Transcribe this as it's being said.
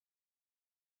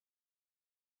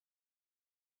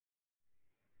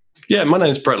Yeah, my name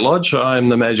is Brett Lodge. I'm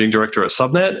the Managing Director at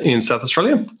Subnet in South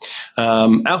Australia.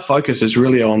 Our focus is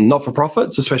really on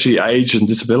not-for-profits, especially aged and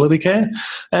disability care,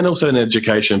 and also in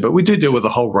education, but we do deal with a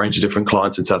whole range of different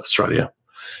clients in South Australia.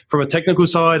 From a technical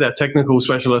side, our technical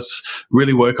specialists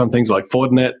really work on things like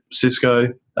Fortinet, Cisco,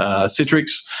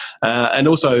 Citrix, and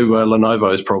also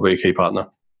Lenovo is probably a key partner.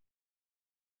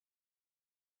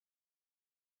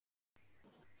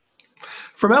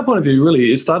 From our point of view,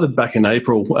 really, it started back in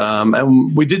April,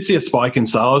 and we did see a spike in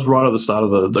sales right at the start of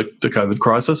the COVID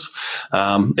crisis.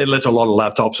 It led to a lot of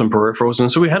laptops and peripherals,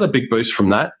 and so we had a big boost from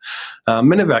that.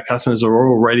 Many of our customers are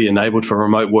already enabled for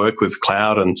remote work with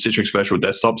cloud and Citrix Virtual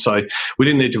Desktop, so we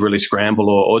didn't need to really scramble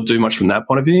or do much from that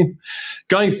point of view.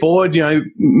 Going forward,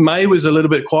 May was a little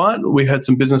bit quiet. We had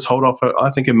some business hold off, I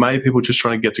think, in May, people just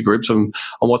trying to get to grips on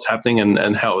what's happening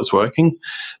and how it was working.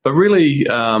 But really,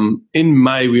 in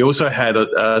May, we also had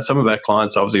some of our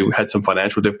clients obviously had some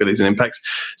financial difficulties and impacts.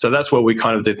 So that's where we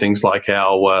kind of did things like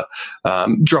our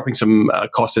dropping some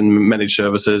costs in managed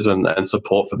services and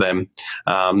support for them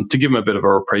to give them a bit of a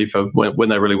reprieve for when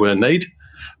they really were in need.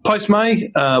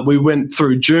 Post-May, we went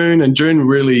through June, and June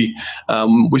really,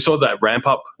 we saw that ramp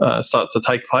up start to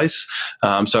take place.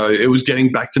 So it was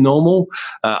getting back to normal.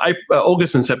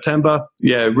 August and September,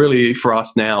 really for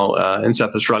us now in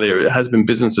South Australia, it has been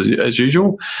business as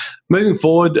usual. Moving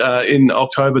forward in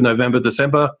October, November,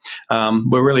 December,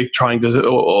 we're really trying to,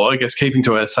 or I guess keeping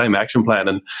to our same action plan.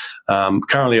 And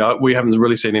currently, we haven't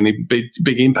really seen any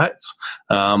big impacts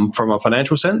from a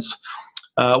financial sense.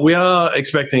 We are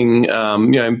expecting,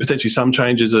 potentially some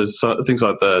changes as things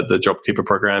like the JobKeeper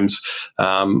programs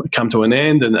come to an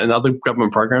end, and other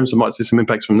government programs. We might see some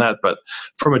impacts from that. But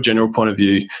from a general point of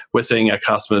view, we're seeing our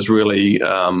customers really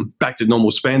back to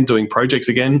normal spend, doing projects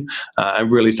again,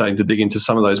 and really starting to dig into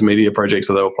some of those media projects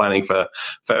that they were planning for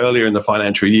earlier in the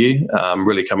financial year,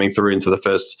 really coming through into the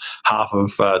first half of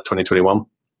 2021.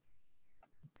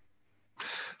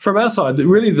 From our side,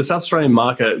 really the South Australian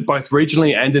market, both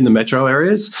regionally and in the metro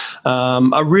areas,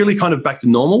 are really kind of back to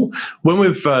normal. When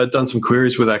we've done some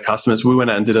queries with our customers, we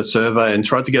went out and did a survey and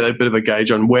tried to get a bit of a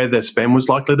gauge on where their spend was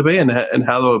likely to be and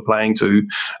how they were planning to,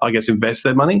 I guess, invest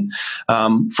their money.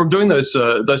 From doing those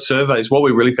surveys, what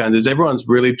we really found is everyone's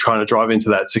really trying to drive into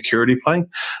that security play.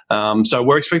 So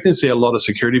we're expecting to see a lot of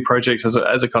security projects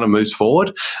as it kind of moves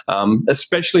forward,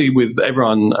 especially with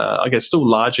everyone, I guess, still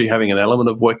largely having an element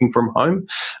of working from home.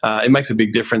 It makes a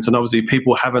big difference, and obviously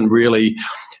people haven't really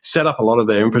set up a lot of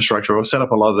their infrastructure or set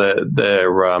up a lot of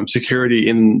their security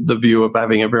in the view of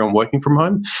having everyone working from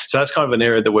home. So that's kind of an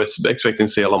area that we're expecting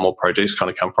to see a lot more projects kind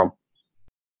of come from.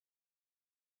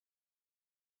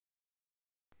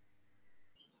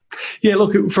 Yeah,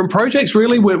 look, from projects,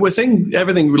 really, we're seeing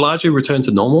everything largely return to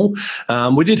normal.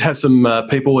 We did have some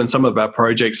people in some of our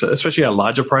projects, especially our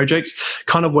larger projects,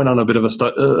 kind of went on a bit of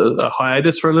a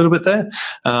hiatus for a little bit there.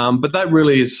 But that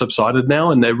really has subsided now,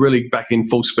 and they're really back in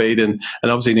full speed and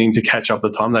obviously needing to catch up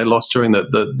the time they lost during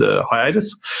the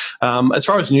hiatus. As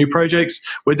far as new projects,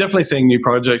 we're definitely seeing new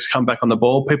projects come back on the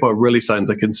ball. People are really starting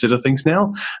to consider things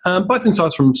now, both in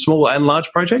size from small and large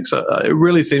projects. It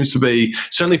really seems to be,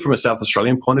 certainly from a South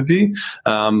Australian point of view,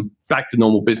 back to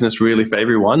normal business really for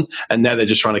everyone, and now they're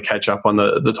just trying to catch up on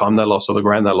the time they lost or the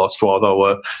ground they lost while they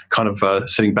were kind of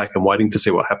sitting back and waiting to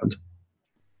see what happened.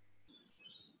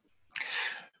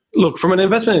 Look, from an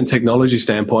investment and technology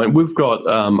standpoint, we've got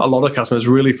a lot of customers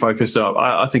really focused,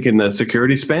 I think, in the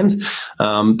security spend.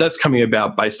 That's coming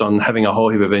about based on having a whole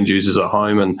heap of end users at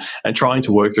home and trying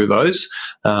to work through those.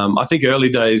 I think early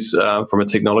days, from a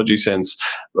technology sense,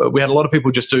 we had a lot of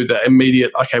people just do the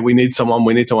immediate, okay, we need someone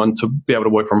to be able to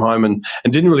work from home, and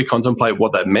didn't really contemplate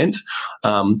what that meant.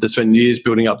 They spent years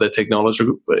building up their technology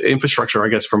infrastructure, I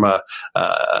guess, from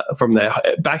their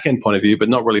back-end point of view, but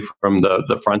not really from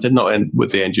the front end, not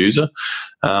with the end user.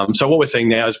 So what we're seeing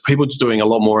now is people just doing a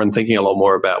lot more and thinking a lot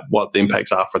more about what the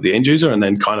impacts are for the end user, and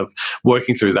then kind of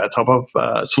working through that type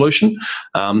of solution.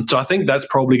 So I think that's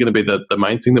probably going to be the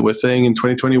main thing that we're seeing in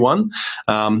 2021.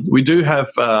 We do have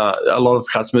a lot of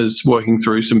customers working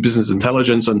through some business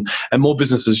intelligence and more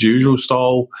business as usual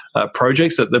style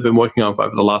projects that they've been working on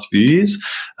over the last few years.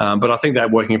 But I think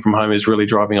that working from home is really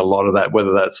driving a lot of that,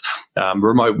 whether that's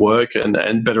remote work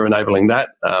and better enabling that,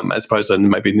 as opposed to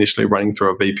maybe initially running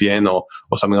through a VPN or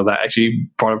something like that, actually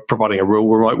providing a real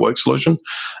remote work solution,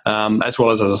 as well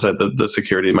as I said, the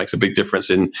security makes a big difference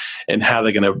in how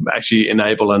they're going to actually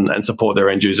enable and support their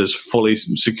end users fully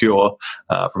secure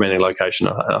from any location.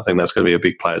 I think that's going to be a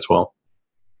big play as well.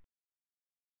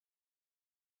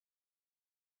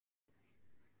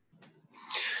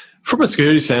 From a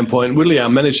security standpoint, really our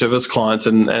managed service clients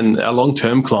and our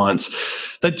long-term clients,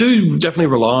 they do definitely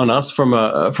rely on us from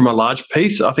a large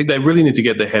piece. I think they really need to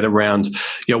get their head around,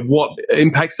 what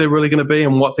impacts they're really going to be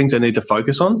and what things they need to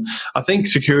focus on. I think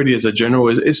security as a general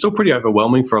is still pretty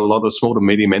overwhelming for a lot of small to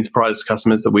medium enterprise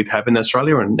customers that we'd have in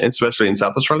Australia and especially in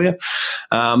South Australia.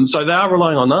 So they are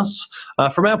relying on us.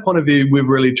 From our point of view, we've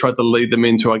really tried to lead them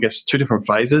into, I guess, two different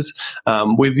phases.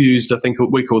 We've used, I think,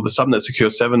 what we call the Subnet Secure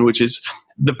 7, which is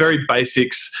the very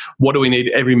basics. What do we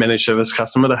need every managed service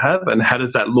customer to have, and how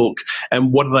does that look,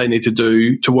 and what do they need to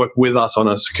do to work with us on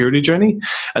a security journey?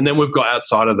 And then we've got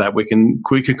outside of that, we can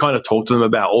kind of talk to them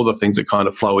about all the things that kind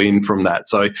of flow in from that.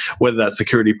 So whether that's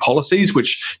security policies,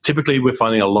 which typically we're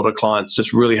finding a lot of clients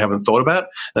just really haven't thought about,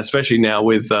 and especially now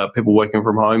with people working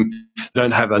from home, they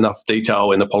don't have enough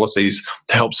detail in the policies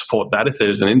to help support that if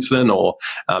there's an incident or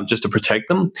just to protect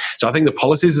them. So I think the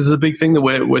policies is a big thing that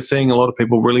we're seeing a lot of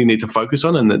people really need to focus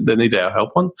on and that they need our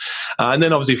help on. And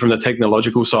then obviously from the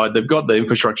technological side, they've got the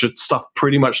infrastructure stuff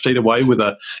pretty much stayed away with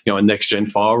a next gen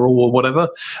firewall or whatever.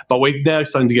 But we're now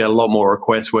starting to get a lot more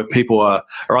requests where people are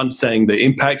understanding the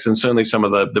impacts, and certainly some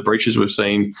of the breaches we've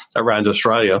seen around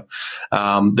Australia.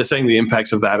 They're seeing the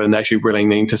impacts of that and actually really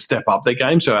needing to step up their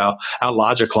game. So our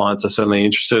larger clients are certainly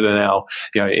interested in our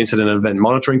incident and event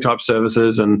monitoring type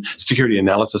services and security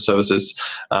analysis services.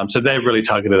 So they're really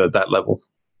targeted at that level.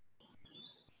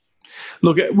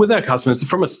 Look, with our customers,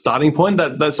 from a starting point,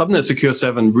 that Subnet Secure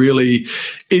 7 really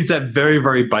is that very,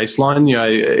 very baseline.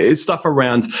 It's stuff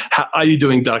around how are you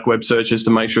doing dark web searches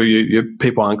to make sure your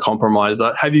people aren't compromised?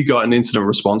 Have you got an incident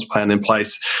response plan in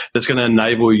place that's going to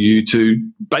enable you to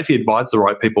basically advise the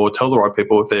right people or tell the right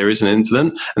people if there is an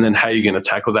incident, and then how you're going to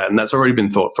tackle that? And that's already been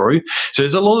thought through. So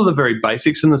there's a lot of the very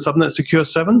basics in the Subnet Secure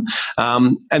 7.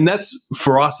 And that's,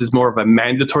 for us, is more of a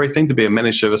mandatory thing to be a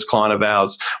managed service client of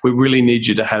ours. We really need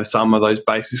you to have some of those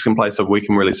basics in place so we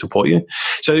can really support you.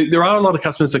 So there are a lot of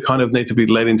customers that kind of need to be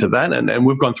led into that, and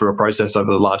we've gone through a process over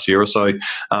the last year or so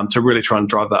to really try and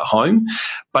drive that home.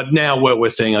 But now what we're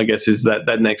seeing, I guess, is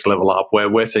that next level up, where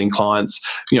we're seeing clients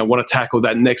want to tackle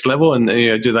that next level, and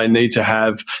do they need to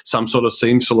have some sort of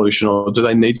SIEM solution, or do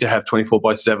they need to have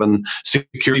 24/7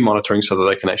 security monitoring so that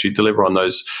they can actually deliver on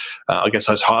those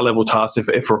those high level tasks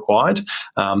if required.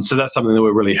 So that's something that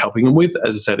we're really helping them with,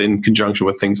 as I said, in conjunction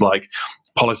with things like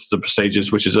policies and procedures,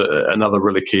 which is another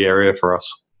really key area for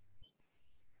us.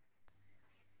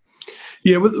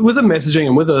 Yeah, with the messaging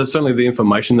and with certainly the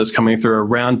information that's coming through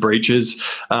around breaches,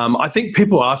 I think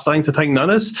people are starting to take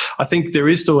notice. I think there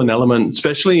is still an element,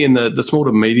 especially in the small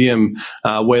to medium,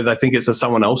 where they think it's a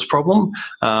someone else problem.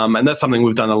 And that's something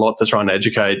we've done a lot to try and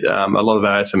educate a lot of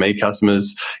our SME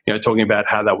customers, talking about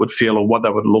how that would feel or what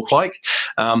that would look like.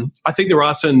 I think there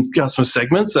are certain customer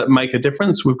segments that make a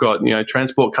difference. We've got,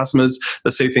 transport customers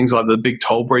that see things like the big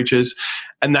toll breaches,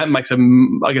 and that makes a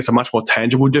much more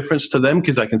tangible difference to them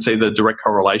because they can see the direct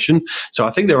correlation. So I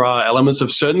think there are elements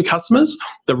of certain customers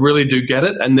that really do get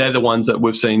it, and they're the ones that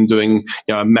we've seen doing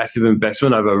a massive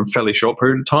investment over a fairly short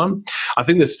period of time. I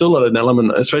think there's still an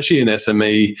element, especially in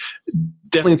SME,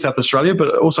 definitely in South Australia,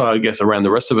 but also, I guess, around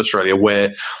the rest of Australia,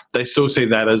 where they still see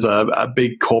that as a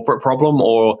big corporate problem,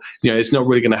 or, it's not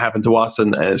really going to happen to us.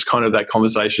 And it's kind of that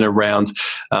conversation around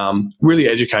really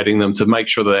educating them to make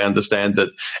sure that they understand that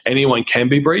anyone can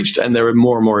be breached, and there are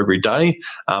more and more every day.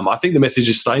 I think the message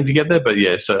is starting to get there, but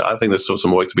yeah, so I think there's still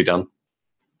some work to be done.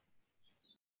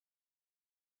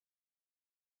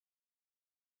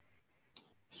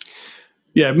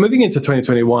 Yeah, moving into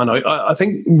 2021, I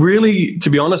think really, to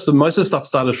be honest, most of the stuff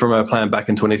started from our plan back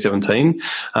in 2017.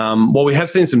 While we have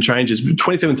seen some changes,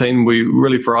 2017, we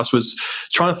really, for us, was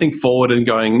trying to think forward and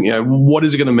going, what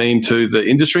is it going to mean to the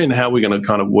industry and how we're going to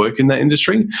kind of work in that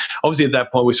industry? Obviously, at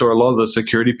that point, we saw a lot of the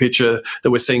security picture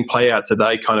that we're seeing play out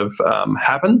today kind of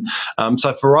happen.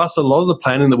 So for us, a lot of the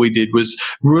planning that we did was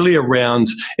really around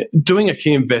doing a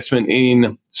key investment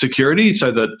in security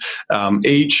so that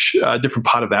each different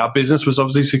part of our business was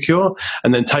obviously secure,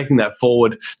 and then taking that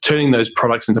forward, turning those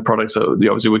products into products that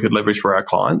obviously we could leverage for our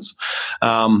clients.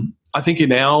 I think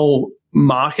in our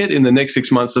market in the next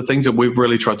 6 months, the things that we've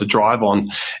really tried to drive on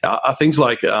are things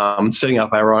like setting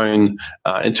up our own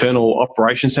internal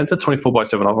operations center,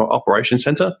 24/7 operations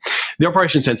center. The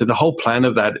operations center, the whole plan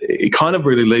of that, it kind of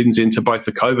really leans into both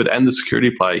the COVID and the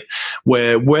security play,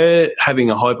 where we're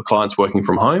having a hyper clients working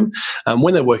from home.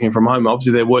 When they're working from home,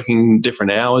 obviously they're working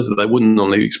different hours that they wouldn't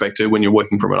normally expect to when you're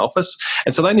working from an office.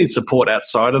 And so they need support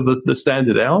outside of the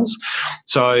standard hours.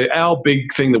 So our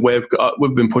big thing that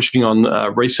we've been pushing on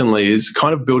recently is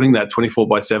kind of building that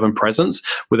 24/7 presence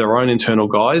with our own internal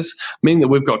guys, meaning that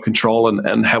we've got control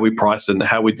and how we price and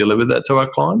how we deliver that to our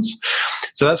clients.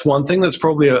 So that's one thing that's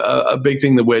probably a big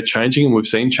thing that we're changing and we've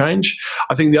seen change.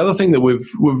 I think the other thing that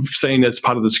we've seen as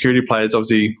part of the security play is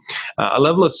obviously a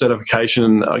level of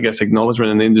certification, I guess,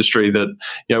 acknowledgement in the industry that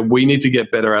we need to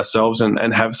get better ourselves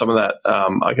and have some of that,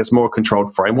 I guess, more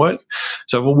controlled framework.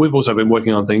 So we've also been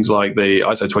working on things like the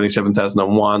ISO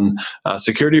 27001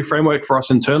 security framework for us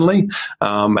internally,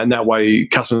 and that way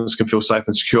customers can feel safe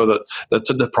and secure that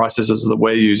the processes that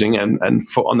we're using and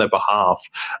on their behalf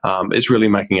is really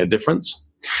making a difference.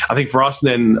 I think for us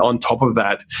then on top of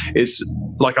that is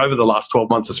like over the last 12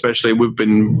 months especially, we've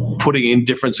been putting in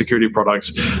different security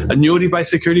products,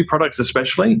 annuity-based security products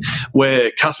especially,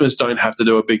 where customers don't have to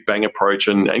do a big bang approach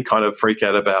and kind of freak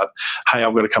out about, hey,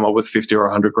 I've got to come up with 50 or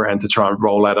 100 grand to try and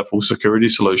roll out a full security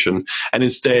solution. And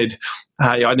instead,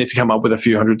 hey, I need to come up with a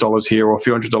few $100s here or a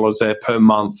few $100s there per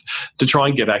month to try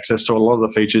and get access to a lot of the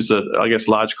features that I guess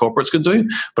large corporates can do,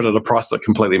 but at a price that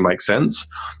completely makes sense.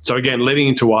 So again, leading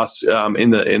into us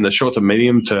in the short to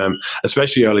medium term,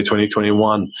 especially early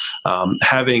 2021,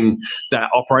 having that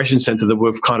operations center that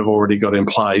we've kind of already got in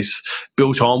place,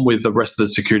 built on with the rest of the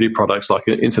security products like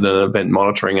incident and event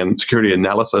monitoring and security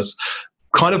analysis,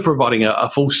 kind of providing a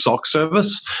full SOC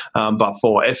service, but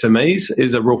for SMEs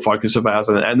is a real focus of ours.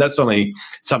 And that's only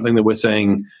something that we're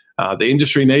seeing the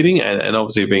industry needing, and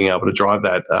obviously being able to drive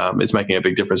that is making a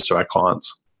big difference to our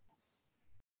clients.